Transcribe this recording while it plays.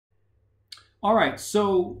All right,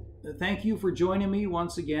 so thank you for joining me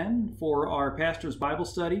once again for our pastor's Bible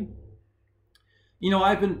study. You know,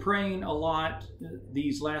 I've been praying a lot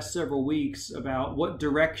these last several weeks about what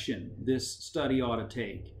direction this study ought to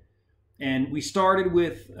take. And we started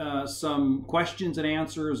with some questions and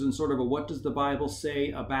answers and sort of a what does the Bible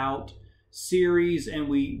say about series, and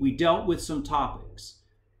we dealt with some topics.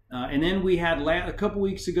 And then we had a couple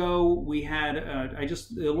weeks ago, we had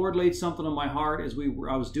the Lord laid something on my heart as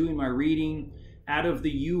I was doing my reading out of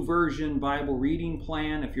the YouVersion Bible reading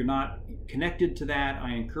plan. If you're not connected to that,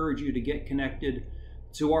 I encourage you to get connected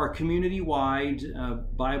to our community-wide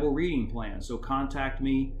Bible reading plan. So contact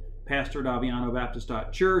me,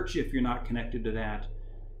 pastor@avianobaptist.church, if you're not connected to that.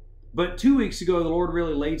 But 2 weeks ago, the Lord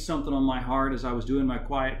really laid something on my heart as I was doing my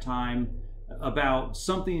quiet time about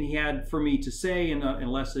something He had for me to say in a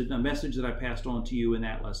message that I passed on to you in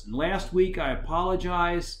that lesson. Last week, I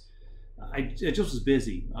apologize. I just was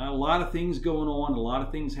busy. I had a lot of things going on, a lot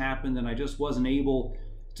of things happened, and I just wasn't able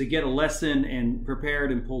to get a lesson and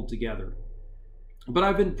prepared and pulled together. But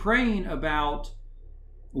I've been praying about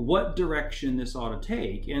what direction this ought to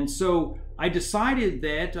take. And so I decided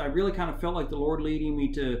that I really kind of felt like the Lord leading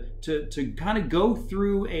me to kind of go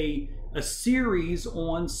through a series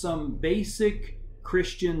on some basic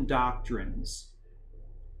Christian doctrines.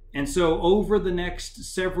 And so over the next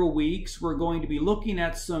several weeks, we're going to be looking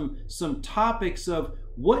at some topics of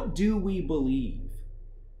what do we believe?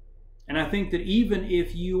 And I think that even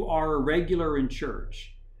if you are a regular in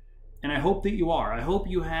church, and I hope that you are, I hope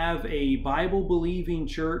you have a Bible-believing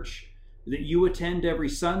church that you attend every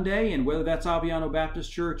Sunday, and whether that's Aviano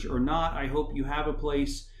Baptist Church or not, I hope you have a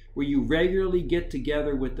place where you regularly get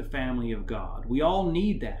together with the family of God. We all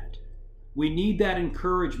need that. We need that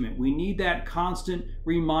encouragement. We need that constant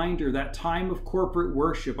reminder, that time of corporate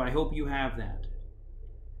worship. I hope you have that.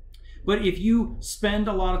 But if you spend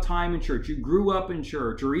a lot of time in church, you grew up in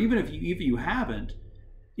church, or even if you haven't,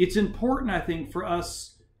 it's important, I think, for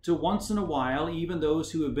us to once in a while, even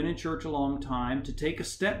those who have been in church a long time, to take a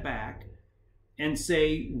step back and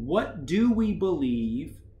say, what do we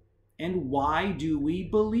believe and why do we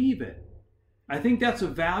believe it? I think that's a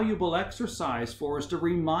valuable exercise for us to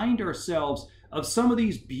remind ourselves of some of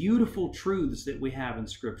these beautiful truths that we have in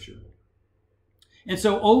Scripture. And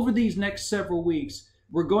so over these next several weeks,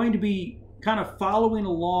 we're going to be kind of following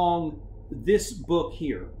along this book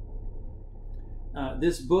here.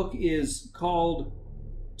 This book is called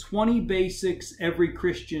 20 Basics Every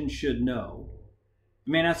Christian Should Know.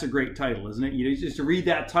 Man, that's a great title, isn't it? You just to read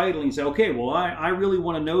that title and you say, okay, well, I really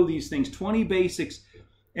want to know these things. 20 Basics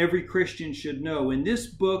Every Christian Should Know. And this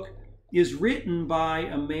book is written by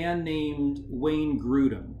a man named Wayne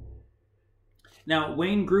Grudem. Now,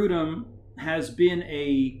 Wayne Grudem has been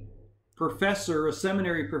a professor, a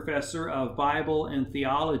seminary professor of Bible and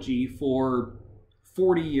theology for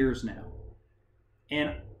 40 years now.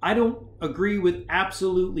 And I don't agree with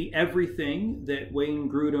absolutely everything that Wayne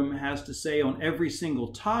Grudem has to say on every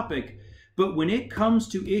single topic, but when it comes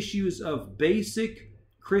to issues of basic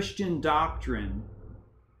Christian doctrine,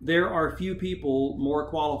 there are few people more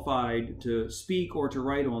qualified to speak or to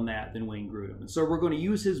write on that than Wayne Grudem. And so we're going to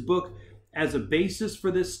use his book as a basis for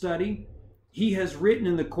this study. He has written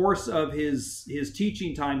in the course of his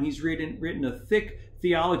teaching time, he's written a thick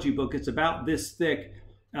theology book. It's about this thick.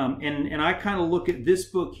 And I kind of look at this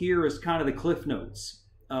book here as kind of the cliff notes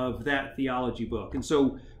of that theology book. And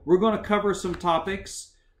so we're going to cover some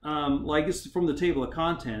topics, like it's from the table of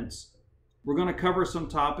contents. We're going to cover some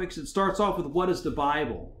topics. It starts off with what is the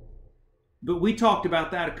Bible? But we talked about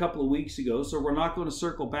that a couple of weeks ago, so we're not going to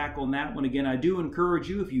circle back on that one again. I do encourage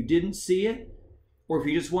you, if you didn't see it, or if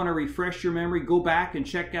you just want to refresh your memory, go back and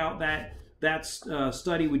check out that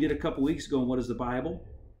study we did a couple weeks ago on what is the Bible.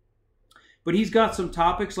 But he's got some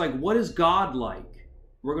topics like, what is God like?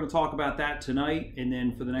 We're going to talk about that tonight and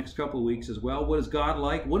then for the next couple of weeks as well. What is God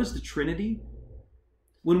like? What is the Trinity?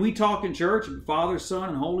 When we talk in church, Father, Son,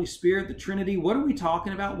 and Holy Spirit, the Trinity, what are we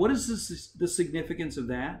talking about? What is the significance of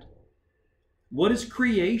that? What is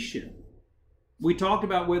creation? We talked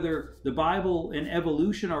about whether the Bible and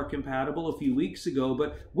evolution are compatible a few weeks ago,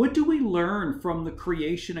 but what do we learn from the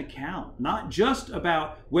creation account? Not just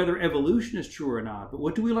about whether evolution is true or not, but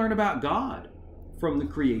what do we learn about God from the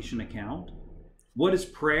creation account? What is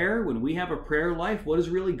prayer? When we have a prayer life, what is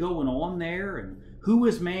really going on there? And who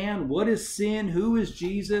is man? What is sin? Who is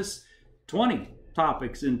Jesus? 20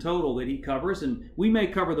 topics in total that he covers, and we may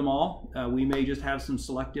cover them all. We may just have some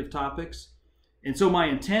selective topics. And so my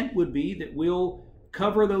intent would be that we'll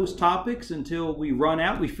cover those topics until we run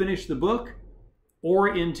out, we finish the book, or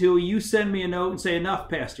until you send me a note and say, enough,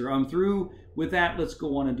 Pastor, I'm through with that, let's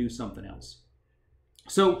go on and do something else.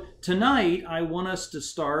 So tonight, I want us to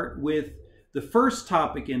start with the first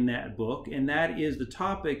topic in that book, and that is the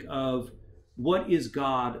topic of what is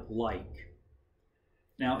God like?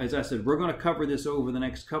 Now, as I said, we're going to cover this over the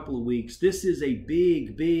next couple of weeks. This is a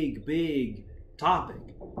big, big, big topic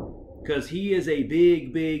because He is a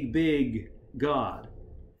big, big, big God.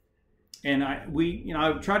 And I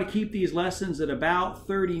try to keep these lessons at about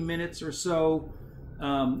 30 minutes or so.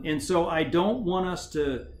 And so I don't want us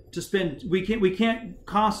to spend. We can't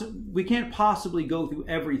possibly go through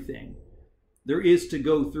everything there is to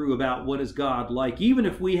go through about what is God like. Even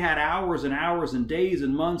if we had hours and hours and days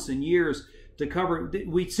and months and years to cover,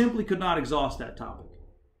 we simply could not exhaust that topic.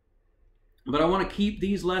 But I want to keep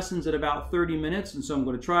these lessons at about 30 minutes, and so I'm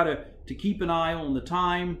going to try to keep an eye on the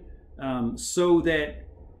time so that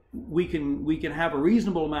we can have a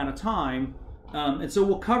reasonable amount of time. And so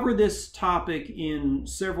we'll cover this topic in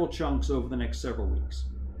several chunks over the next several weeks.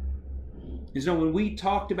 You know, when we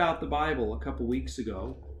talked about the Bible a couple weeks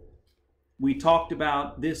ago, we talked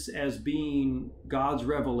about this as being God's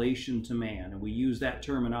revelation to man, and we use that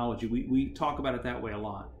terminology. We talk about it that way a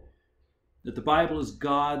lot. That the Bible is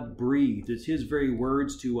God-breathed. It's His very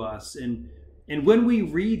words to us. And when we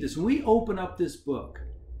read this, when we open up this book,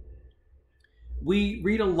 we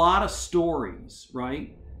read a lot of stories,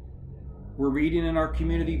 right? We're reading in our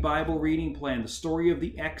community Bible reading plan the story of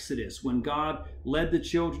the Exodus, when God led the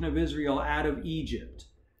children of Israel out of Egypt.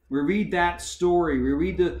 We read that story. We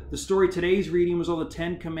read the story. Today's reading was on the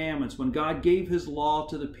 10 Commandments, when God gave His law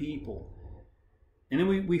to the people. And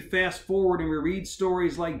then we fast forward and we read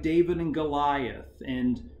stories like David and Goliath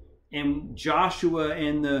and Joshua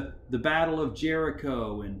and the Battle of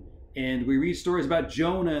Jericho. And we read stories about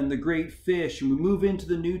Jonah and the great fish. And we move into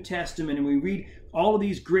the New Testament and we read all of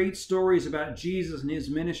these great stories about Jesus and His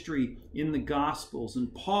ministry in the Gospels,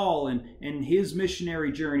 and Paul and his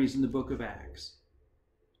missionary journeys in the book of Acts.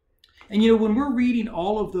 And you know, when we're reading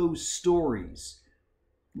all of those stories,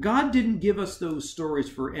 God didn't give us those stories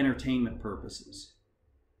for entertainment purposes,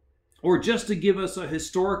 or just to give us a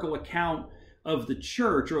historical account of the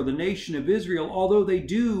church or the nation of Israel, although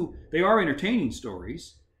they are entertaining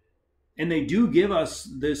stories, and they do give us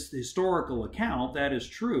this historical account, that is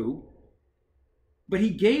true. But He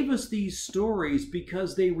gave us these stories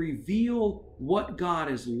because they reveal what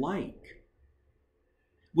God is like.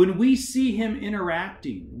 When we see Him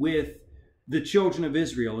interacting with the children of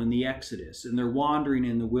Israel in the Exodus and their wandering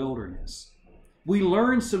in the wilderness, we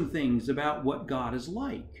learn some things about what God is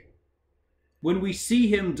like. When we see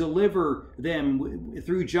Him deliver them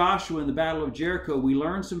through Joshua in the Battle of Jericho, we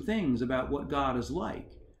learn some things about what God is like.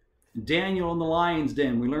 Daniel in the lion's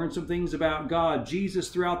den, we learn some things about God. Jesus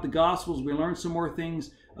throughout the Gospels, we learn some more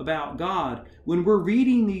things about God. When we're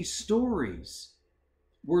reading these stories,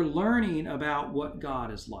 we're learning about what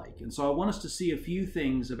God is like. And so I want us to see a few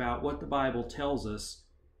things about what the Bible tells us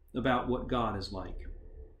about what God is like.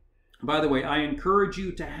 By the way, I encourage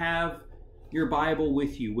you to have your Bible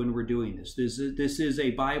with you when we're doing this. This is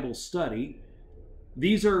a Bible study.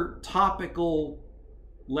 These are topical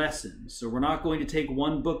lessons. So we're not going to take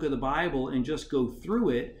one book of the Bible and just go through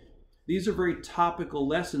it. These are very topical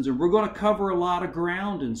lessons, and we're going to cover a lot of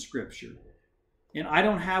ground in Scripture. And I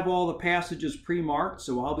don't have all the passages pre-marked,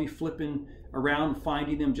 so I'll be flipping around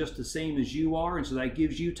finding them just the same as you are. And so that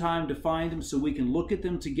gives you time to find them so we can look at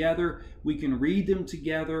them together. We can read them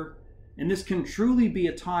together. And this can truly be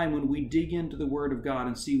a time when we dig into the Word of God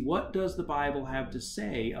and see, what does the Bible have to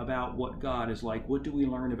say about what God is like? What do we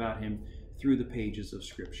learn about Him through the pages of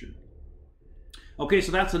Scripture? Okay,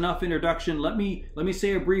 so that's enough introduction. Let me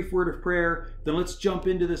say a brief word of prayer. Then let's jump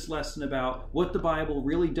into this lesson about what the Bible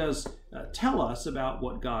really does tell us about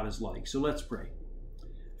what God is like. So let's pray.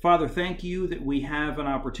 Father, thank You that we have an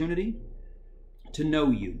opportunity to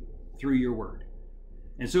know You through Your Word.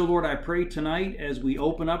 And so, Lord, I pray tonight as we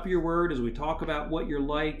open up Your Word, as we talk about what You're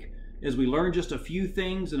like, as we learn just a few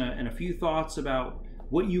things and a few thoughts about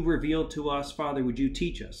what You revealed to us, Father, would You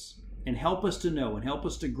teach us and help us to know and help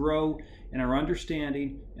us to grow in our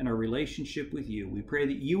understanding and our relationship with You. We pray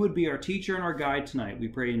that You would be our teacher and our guide tonight. We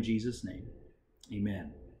pray in Jesus' name.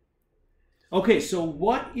 Amen. Okay, so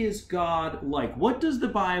what is God like? What does the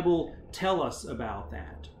Bible tell us about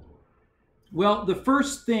that? Well, the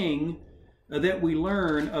first thing that we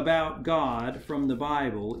learn about God from the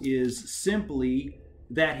Bible is simply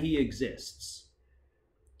that He exists.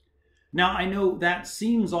 Now, I know that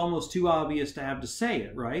seems almost too obvious to have to say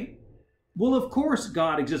it, right? Well, of course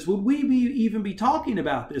God exists. Would we even be talking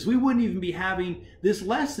about this? We wouldn't even be having this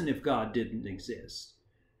lesson if God didn't exist.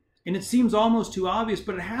 And it seems almost too obvious,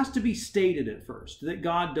 but it has to be stated at first that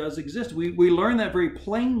God does exist. We learn that very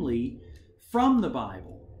plainly from the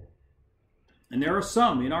Bible. And there are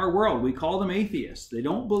some in our world, we call them atheists. They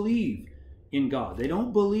don't believe in God. They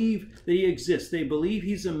don't believe that he exists. They believe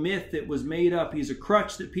he's a myth that was made up. He's a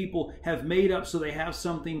crutch that people have made up so they have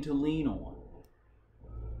something to lean on.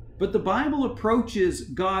 But the Bible approaches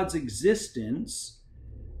God's existence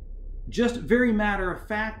just very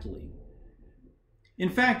matter-of-factly. In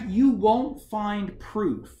fact, you won't find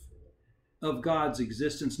proof of God's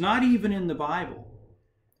existence, not even in the Bible.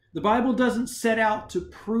 The Bible doesn't set out to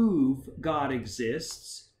prove God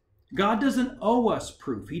exists. God doesn't owe us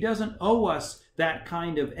proof. He doesn't owe us that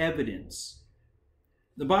kind of evidence.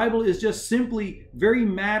 The Bible is just simply very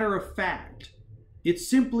matter-of-fact. It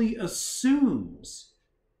simply assumes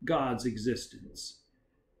God's existence.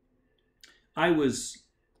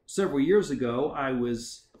 Several years ago, I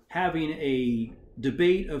was having a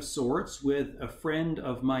debate of sorts with a friend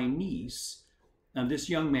of my niece. Now, this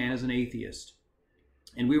young man is an atheist.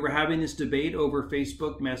 And we were having this debate over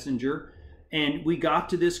Facebook Messenger, and we got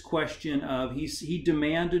to this question of, he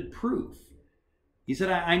demanded proof. He said,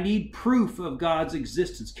 I need proof of God's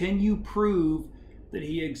existence. Can you prove that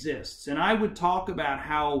he exists? And I would talk about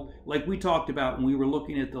how, like we talked about when we were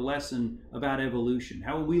looking at the lesson about evolution,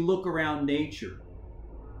 how when we look around nature,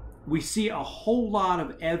 we see a whole lot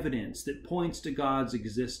of evidence that points to God's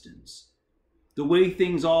existence. The way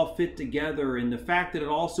things all fit together, and the fact that it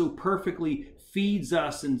also perfectly feeds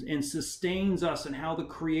us and sustains us, and how the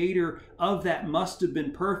creator of that must have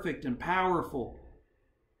been perfect and powerful.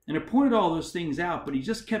 And I pointed all those things out, but he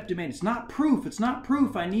just kept demanding, it's not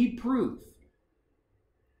proof, I need proof.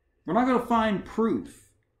 We're not going to find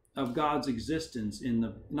proof of God's existence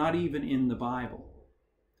not even in the Bible.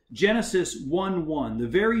 Genesis 1:1, the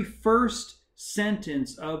very first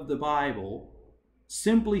sentence of the Bible,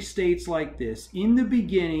 simply states like this: in the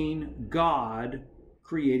beginning, God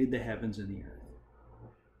created the heavens and the earth.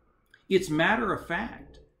 It's matter of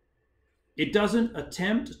fact. It doesn't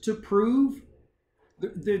attempt to prove.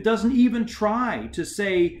 It doesn't even try to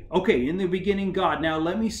say, okay, in the beginning, God. Now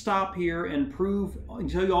let me stop here and prove and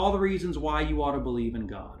tell you all the reasons why you ought to believe in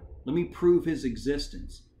God. Let me prove his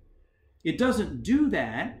existence. It doesn't do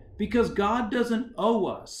that because God doesn't owe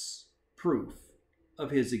us proof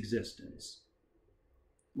of his existence.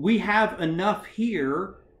 We have enough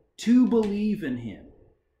here to believe in him.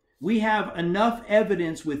 We have enough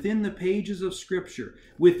evidence within the pages of Scripture,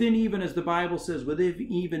 within, even as the Bible says, within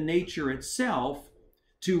even nature itself,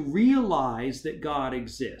 to realize that God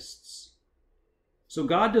exists. So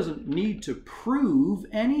God doesn't need to prove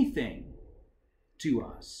anything to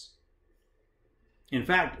us. In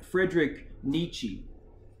fact, Friedrich Nietzsche,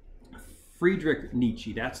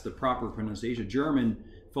 that's the proper pronunciation, German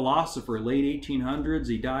philosopher, late 1800s,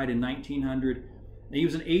 he died in 1900. He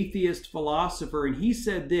was an atheist philosopher, and he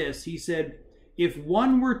said this, he said, if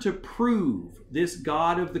one were to prove this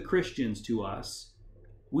God of the Christians to us,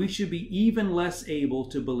 we should be even less able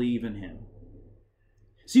to believe in him.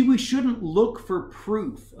 See, we shouldn't look for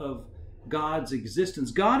proof of God's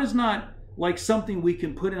existence. God is not like something we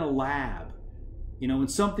can put in a lab, and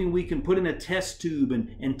something we can put in a test tube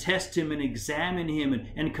and test him and examine him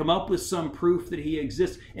and come up with some proof that he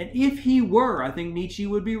exists. And if he were, I think Nietzsche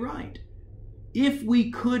would be right. If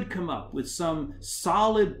we could come up with some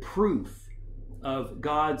solid proof of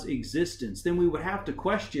God's existence, then we would have to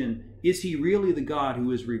question, is he really the God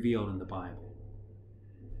who is revealed in the Bible?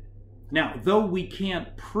 Now, though we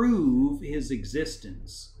can't prove his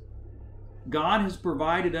existence, God has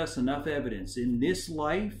provided us enough evidence in this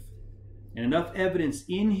life and enough evidence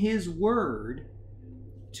in his word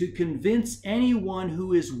to convince anyone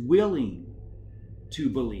who is willing to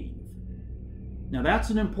believe. Now, that's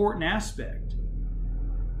an important aspect.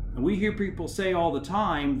 And we hear people say all the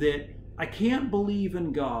time that I can't believe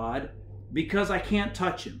in God because I can't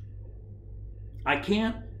touch him. I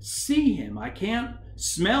can't see him. I can't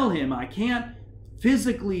smell him. I can't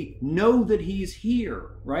physically know that he's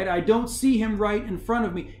here, right? I don't see him right in front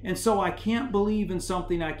of me. And so I can't believe in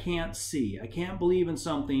something I can't see. I can't believe in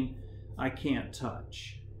something I can't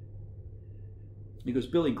touch. It was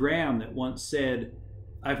Billy Graham that once said,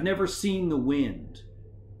 I've never seen the wind.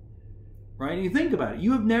 Right? And you think about it.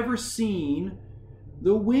 You have never seen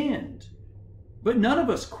the wind. But none of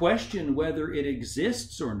us question whether it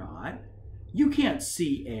exists or not. You can't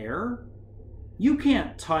see air. You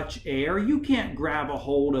can't touch air. You can't grab a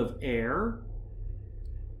hold of air.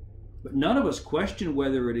 But none of us question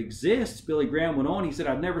whether it exists. Billy Graham went on. He said,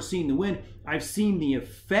 I've never seen the wind. I've seen the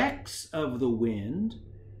effects of the wind.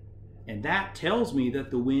 And that tells me that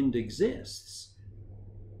the wind exists.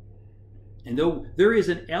 And though there is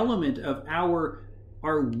an element of our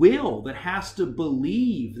will that has to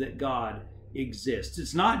believe that God exists,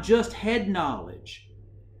 it's not just head knowledge.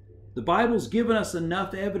 The Bible's given us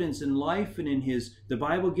enough evidence in life and in the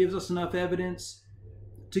Bible gives us enough evidence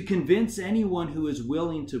to convince anyone who is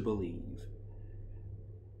willing to believe.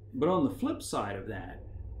 But on the flip side of that,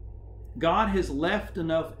 God has left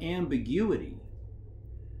enough ambiguity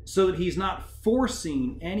so that He's not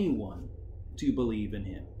forcing anyone to believe in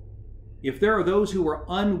Him. If there are those who are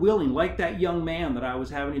unwilling, like that young man that I was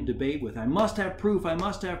having a debate with, I must have proof, I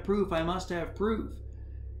must have proof, I must have proof.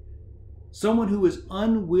 Someone who is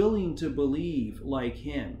unwilling to believe like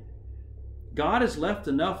him. God has left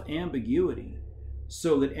enough ambiguity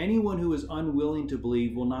so that anyone who is unwilling to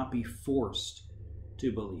believe will not be forced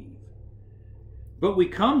to believe. But we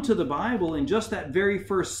come to the Bible in just that very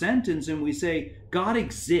first sentence and we say, God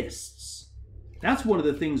exists. That's one of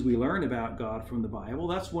the things we learn about God from the Bible.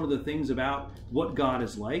 That's one of the things about what God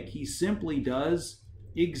is like. He simply does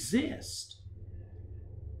exist.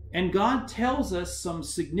 And God tells us some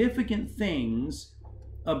significant things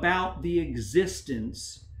about the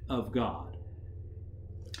existence of God.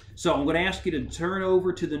 So I'm going to ask you to turn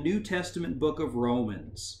over to the New Testament book of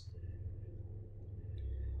Romans.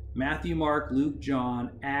 Matthew, Mark, Luke,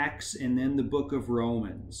 John, Acts, and then the book of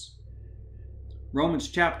Romans. Romans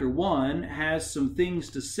chapter 1 has some things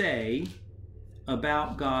to say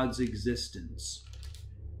about God's existence.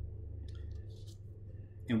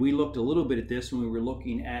 And we looked a little bit at this when we were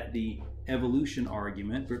looking at the evolution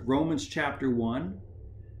argument. But Romans chapter 1,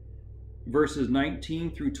 verses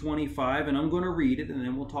 19 through 25, and I'm going to read it and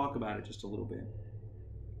then we'll talk about it just a little bit.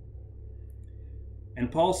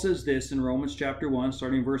 And Paul says this in Romans chapter 1,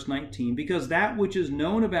 starting in verse 19, because that which is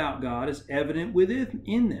known about God is evident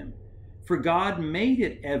within them, for God made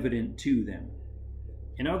it evident to them.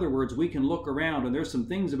 In other words, we can look around and there's some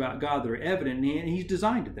things about God that are evident, and He's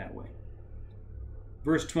designed it that way.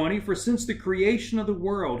 Verse 20, for since the creation of the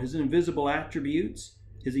world, His invisible attributes,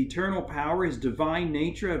 His eternal power, His divine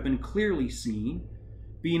nature have been clearly seen,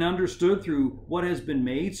 being understood through what has been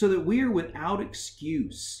made, so that we are without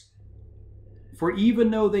excuse. For even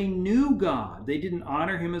though they knew God, they didn't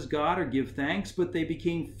honor Him as God or give thanks, but they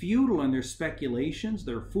became futile in their speculations.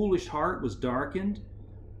 Their foolish heart was darkened.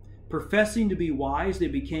 Professing to be wise, they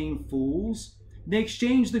became fools. They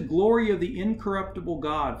exchanged the glory of the incorruptible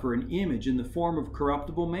God for an image in the form of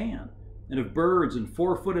corruptible man, and of birds and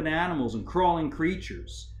four-footed animals and crawling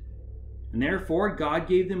creatures. And therefore God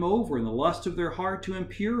gave them over in the lust of their heart to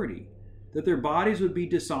impurity, that their bodies would be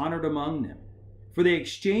dishonored among them. For they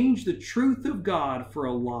exchanged the truth of God for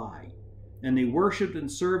a lie, and they worshipped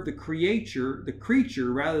and served the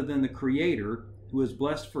creature rather than the Creator, who is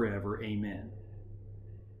blessed forever. Amen.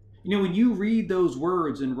 You know, when you read those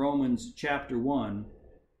words in Romans chapter 1,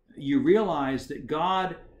 you realize that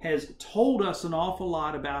God has told us an awful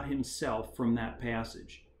lot about Himself from that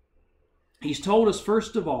passage. He's told us,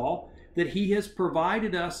 first of all, that He has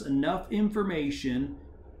provided us enough information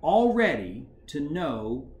already to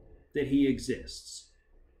know that He exists.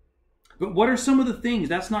 But what are some of the things?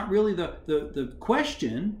 That's not really the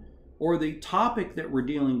question or the topic that we're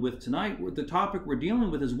dealing with tonight. The topic we're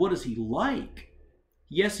dealing with is, what is He like?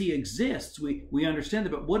 Yes, He exists. We understand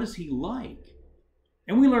that, but what is He like?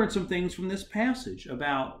 And we learn some things from this passage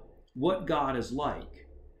about what God is like.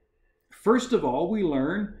 First of all, we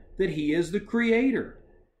learn that He is the Creator.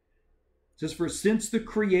 It says, for since the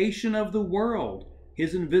creation of the world,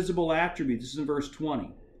 His invisible attributes, this is in verse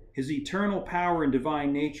 20, His eternal power and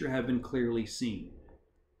divine nature have been clearly seen.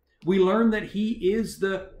 We learn that He is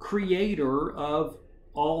the Creator of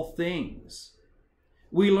all things.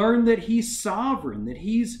 We learn that He's sovereign, that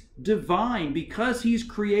He's divine because He's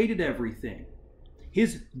created everything.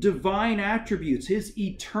 His divine attributes, His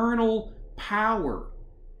eternal power.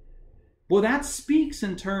 Well, that speaks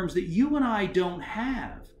in terms that you and I don't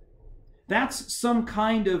have. That's some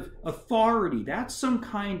kind of authority. That's some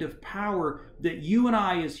kind of power that you and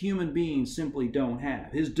I as human beings simply don't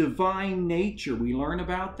have. His divine nature, we learn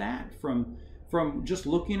about that from just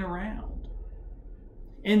looking around.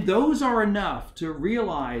 And those are enough to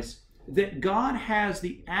realize that God has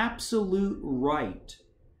the absolute right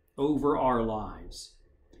over our lives.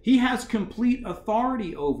 He has complete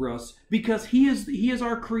authority over us because He is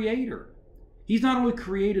our Creator. He's not only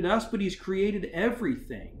created us, but He's created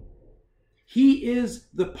everything. He is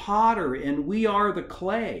the potter and we are the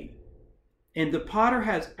clay. And the potter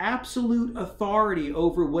has absolute authority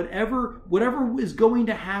over whatever is going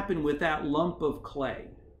to happen with that lump of clay.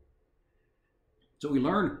 So we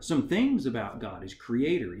learn some things about God. He's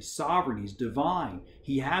Creator, He's sovereign, He's divine.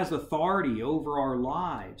 He has authority over our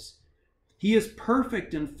lives. He is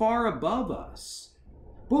perfect and far above us.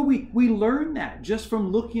 But we learn that just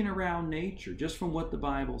from looking around nature, just from what the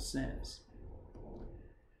Bible says.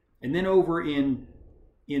 And then over in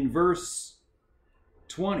in verse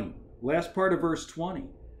 20, last part of verse 20.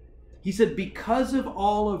 He said, because of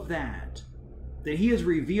all of that he has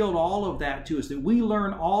revealed all of that to us, that we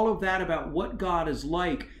learn all of that about what God is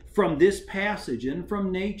like from this passage and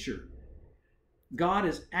from nature. God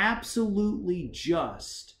is absolutely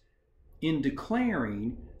just in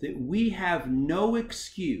declaring that we have no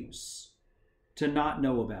excuse to not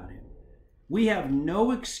know about him. We have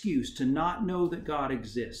no excuse to not know that God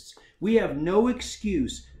exists. We have no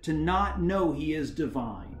excuse to not know he is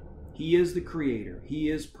divine. He is the creator. He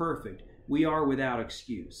is perfect. We are without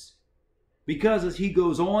excuse. Because as he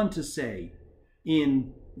goes on to say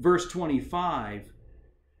in verse 25,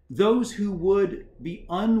 those who would be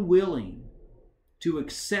unwilling to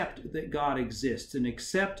accept that God exists and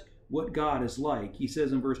accept what God is like, he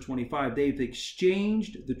says in verse 25, they've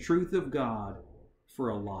exchanged the truth of God for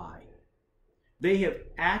a lie. They have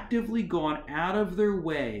actively gone out of their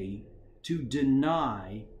way to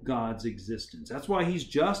deny God's existence. That's why he's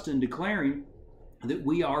just in declaring that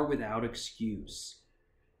we are without excuse.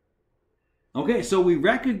 Okay, so we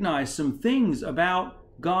recognize some things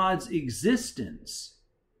about God's existence.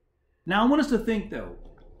 Now I want us to think though,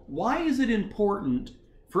 why is it important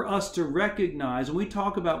for us to recognize, when we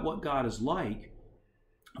talk about what God is like,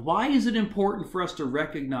 why is it important for us to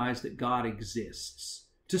recognize that God exists?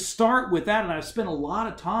 To start with that, and I've spent a lot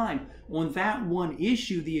of time on that one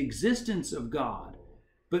issue, the existence of God.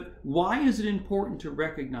 But why is it important to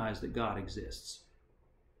recognize that God exists?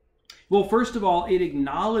 Well, first of all, it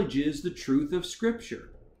acknowledges the truth of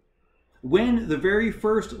Scripture. When the very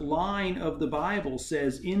first line of the Bible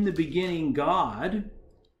says, in the beginning God,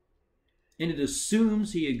 and it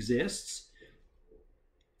assumes he exists,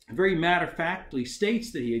 very matter-of-factly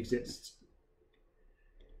states that he exists,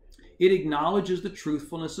 it acknowledges the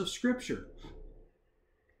truthfulness of Scripture.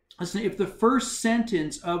 Listen, if the first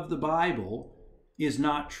sentence of the Bible is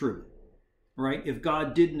not true, right? If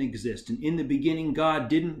God didn't exist, and in the beginning God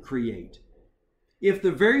didn't create, if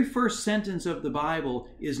the very first sentence of the Bible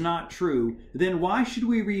is not true, then why should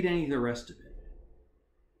we read any of the rest of it?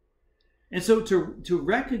 And so to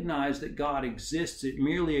recognize that God exists, it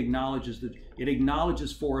merely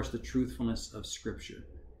acknowledges for us the truthfulness of Scripture.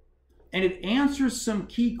 And it answers some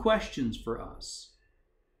key questions for us.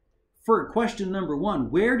 For question number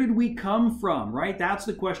one, where did we come from, right? That's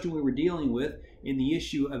the question we were dealing with in the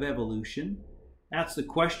issue of evolution. That's the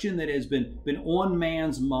question that has been on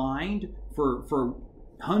man's mind for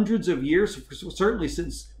hundreds of years, certainly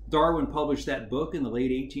since Darwin published that book in the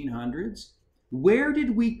late 1800s. Where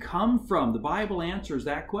did we come from? The Bible answers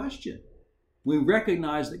that question. We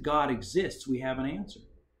recognize that God exists. We have an answer.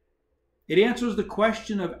 It answers the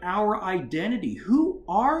question of our identity. Who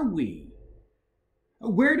are we?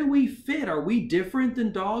 Where do we fit? Are we different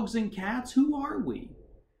than dogs and cats? Who are we?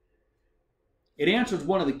 It answers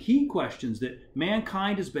one of the key questions that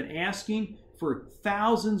mankind has been asking for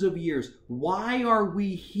thousands of years. Why are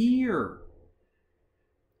we here?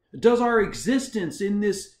 Does our existence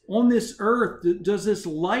on this earth, does this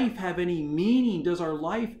life have any meaning? Does our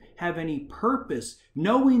life have any purpose?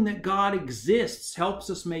 Knowing that God exists helps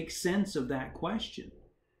us make sense of that question.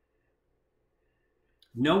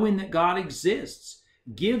 Knowing that God exists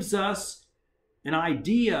gives us an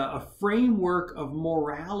idea, a framework of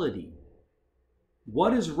morality.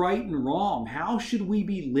 What is right and wrong? How should we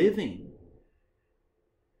be living?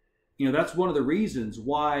 That's one of the reasons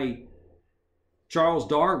why Charles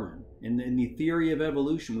Darwin in the theory of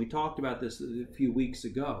evolution, we talked about this a few weeks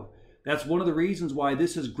ago. That's one of the reasons why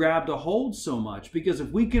this has grabbed a hold so much, because if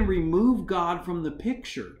we can remove God from the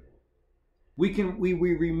picture, we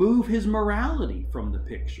remove his morality from the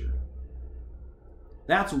picture.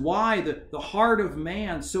 That's why the heart of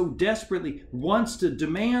man so desperately wants to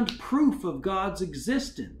demand proof of God's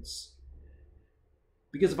existence.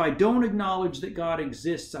 Because if I don't acknowledge that God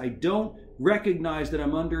exists, I don't recognize that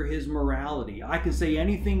I'm under his morality. I can say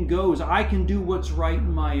anything goes. I can do what's right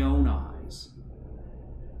in my own eyes.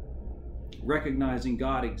 Recognizing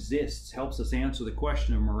God exists helps us answer the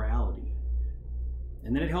question of morality.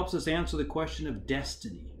 And then it helps us answer the question of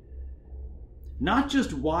destiny. Not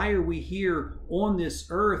just why are we here on this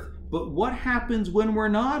earth, but what happens when we're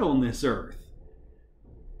not on this earth?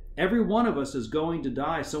 Every one of us is going to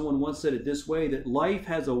die. Someone once said it this way, that life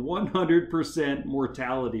has a 100%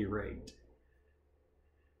 mortality rate.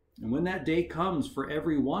 And when that day comes for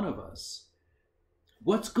every one of us,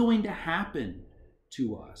 what's going to happen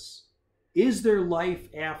to us? Is there life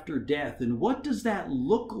after death? And what does that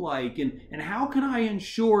look like? And how can I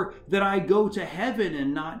ensure that I go to heaven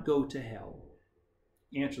and not go to hell?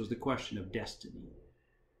 Answers the question of destiny.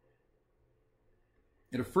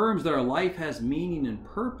 It affirms that our life has meaning and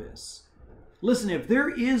purpose Listen, if there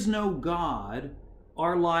is no God,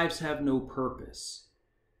 our lives have no purpose.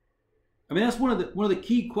 I mean, that's one of the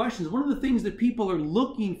key questions. One of the things that people are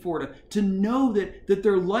looking for, to know that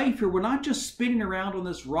their life here, we're not just spinning around on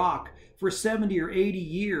this rock for 70 or 80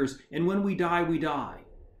 years, and when we die, we die.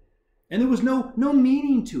 And there was no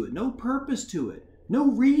meaning to it, no purpose to it,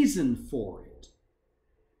 no reason for it.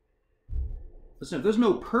 Listen, if there's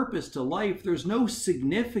no purpose to life, there's no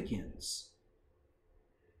significance.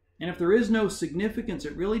 And if there is no significance,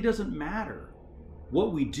 it really doesn't matter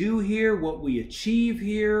what we do here, what we achieve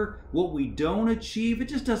here, what we don't achieve. It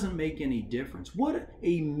just doesn't make any difference. What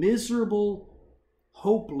a miserable,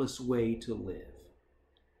 hopeless way to live.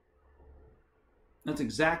 That's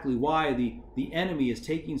exactly why the enemy is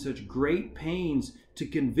taking such great pains to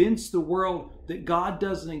convince the world that God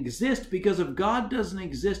doesn't exist. Because if God doesn't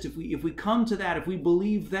exist, if we come to that, if we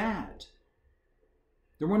believe that,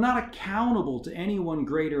 then we're not accountable to anyone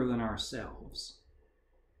greater than ourselves.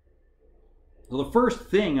 Well, the first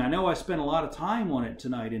thing, I know I spent a lot of time on it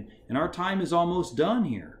tonight, and our time is almost done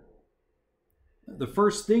here. The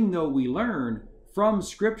first thing, though, we learn from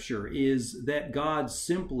Scripture is that God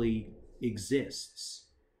simply exists.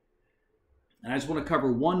 And I just want to cover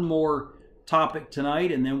one more topic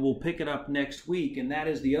tonight, and then we'll pick it up next week. And that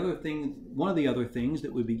is one of the other things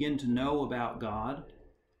that we begin to know about God.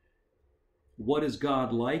 What is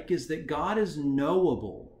God like? Is that God is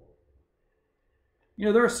knowable. You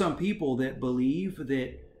know, there are some people that believe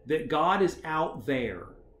that God is out there.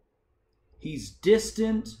 He's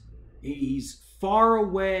distant. He's far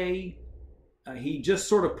away. He just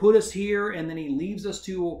sort of put us here, and then he leaves us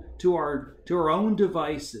to our own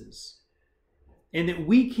devices. And that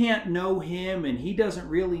we can't know him, and he doesn't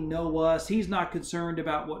really know us. He's not concerned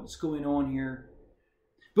about what's going on here.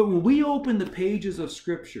 But when we open the pages of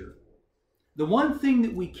Scripture, the one thing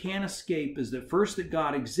that we can't escape is that first, that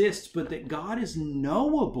God exists, but that God is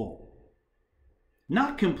knowable.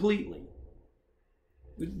 Not completely.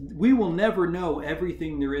 We will never know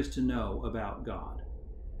everything there is to know about God.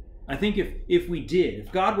 I think if we did,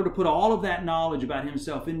 if God were to put all of that knowledge about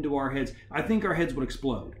himself into our heads, I think our heads would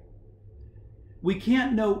explode. We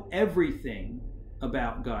can't know everything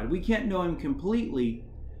about God. We can't know him completely,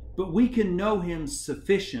 but we can know him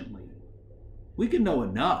sufficiently. We can know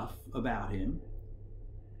enough about him.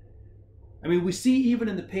 I mean, we see even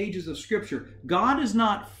in the pages of Scripture, God is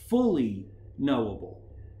not fully knowable.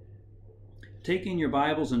 Take in your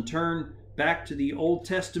Bibles and turn back to the Old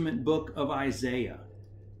Testament book of Isaiah.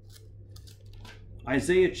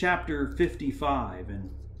 Isaiah chapter 55. And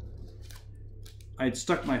I had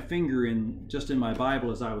stuck my finger in my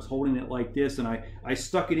Bible as I was holding it like this, and I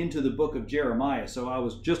stuck it into the book of Jeremiah. So I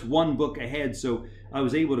was just one book ahead, so I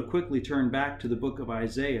was able to quickly turn back to the book of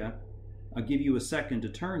Isaiah. I'll give you a second to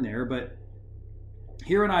turn there, but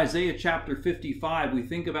here in Isaiah chapter 55, we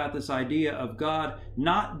think about this idea of God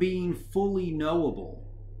not being fully knowable.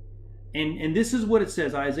 And this is what it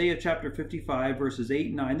says, Isaiah chapter 55, verses 8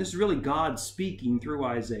 and 9. This is really God speaking through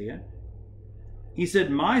Isaiah. He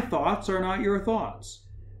said, "My thoughts are not your thoughts.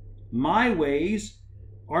 My ways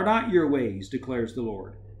are not your ways, declares the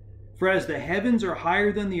Lord. For as the heavens are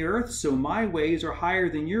higher than the earth, so my ways are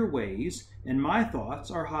higher than your ways, and my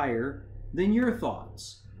thoughts are higher than your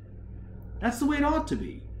thoughts." That's the way it ought to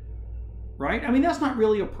be, right? I mean, that's not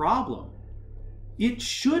really a problem. It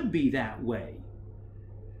should be that way.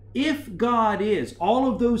 If God is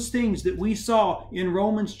all of those things that we saw in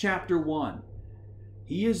Romans chapter 1,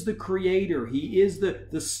 he is the creator, he is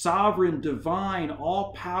the sovereign, divine,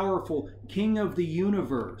 all-powerful King of the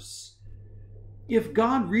universe. If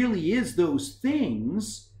God really is those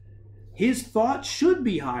things, his thoughts should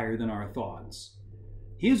be higher than our thoughts.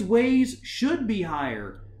 His ways should be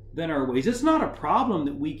higher than our ways. It's not a problem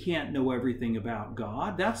that we can't know everything about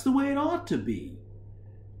God. That's the way it ought to be.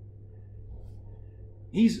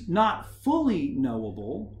 He's not fully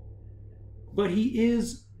knowable, but he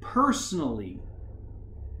is personally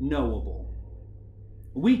knowable.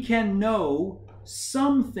 We can know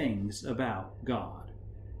some things about God,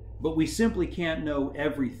 but we simply can't know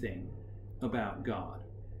everything about God.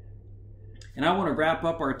 And I want to wrap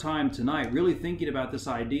up our time tonight really thinking about this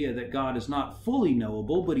idea that God is not fully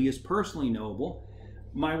knowable, but he is personally knowable.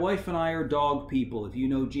 My wife and I are dog people. If you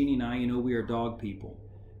know Jeannie and I, you know we are dog people.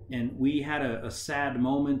 And we had a sad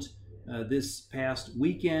moment this past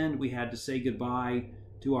weekend. We had to say goodbye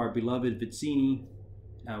to our beloved Vizzini.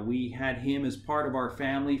 We had him as part of our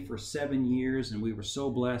family for 7 years, and we were so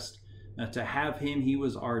blessed to have him. He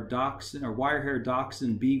was our dachshund, our wire-haired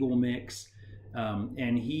dachshund beagle mix,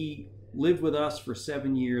 and he lived with us for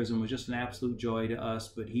 7 years and was just an absolute joy to us.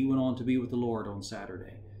 But he went on to be with the Lord on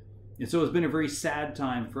Saturday. And so it's been a very sad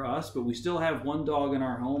time for us, but we still have one dog in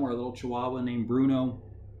our home, our little Chihuahua named Bruno.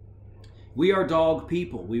 We are dog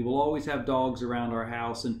people. We will always have dogs around our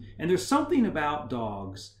house. And there's something about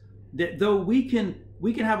dogs that though we can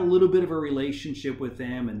have a little bit of a relationship with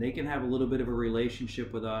them and they can have a little bit of a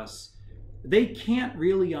relationship with us, they can't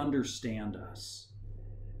really understand us.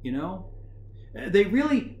 You know? They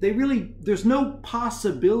really, there's no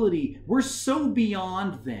possibility. We're so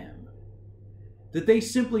beyond them that they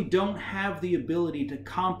simply don't have the ability to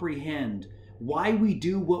comprehend why we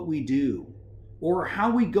do what we do, or how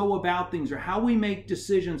we go about things, or how we make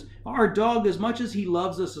decisions. Our dog, as much as he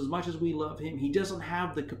loves us, as much as we love him, he doesn't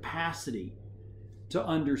have the capacity to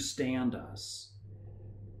understand us.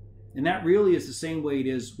 And that really is the same way it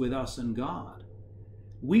is with us and God.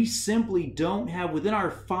 We simply don't have, within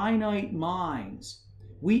our finite minds,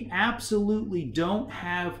 we absolutely don't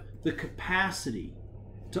have the capacity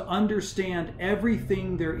to understand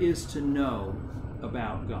everything there is to know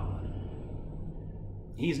about God.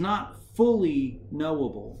 He's not fully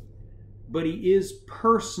knowable, but he is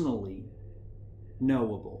personally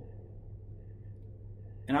knowable.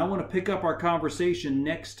 And I want to pick up our conversation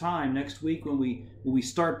next week when we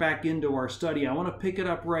start back into our study. I want to pick it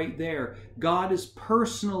up right there. God is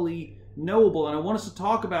personally knowable, and I want us to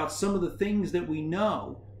talk about some of the things that we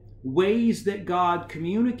know, ways that God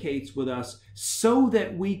communicates with us so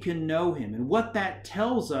that we can know him, and what that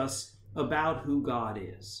tells us about who God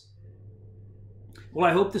is. Well,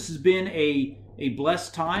 I hope this has been a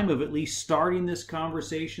blessed time of at least starting this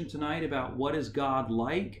conversation tonight about what is God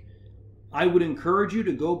like. I would encourage you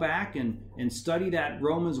to go back and study that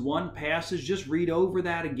Romans 1 passage. Just read over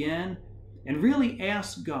that again and really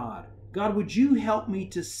ask God, God, would you help me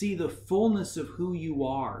to see the fullness of who you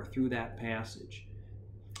are through that passage?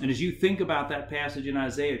 And as you think about that passage in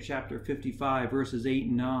Isaiah chapter 55, verses 8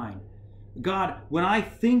 and 9, God, when I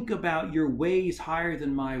think about your ways higher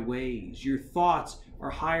than my ways, your thoughts are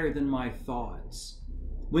higher than my thoughts.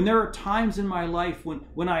 When there are times in my life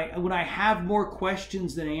when I have more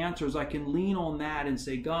questions than answers, I can lean on that and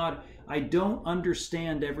say, God, I don't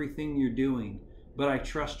understand everything you're doing, but I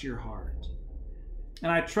trust your heart.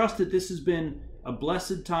 And I trust that this has been a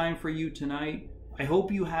blessed time for you tonight. I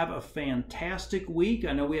hope you have a fantastic week.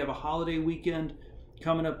 I know we have a holiday weekend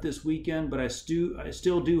coming up this weekend, but I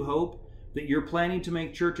still do hope that you're planning to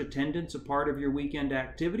make church attendance a part of your weekend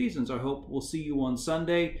activities, and so I hope we'll see you on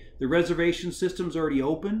Sunday. The reservation system's already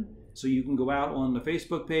open, so you can go out on the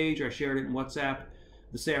Facebook page. I shared it in WhatsApp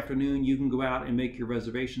this afternoon. You can go out and make your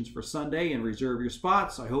reservations for Sunday and reserve your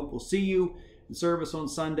spots. I hope we'll see you in service on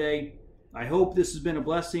Sunday. I hope this has been a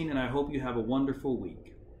blessing, and I hope you have a wonderful week.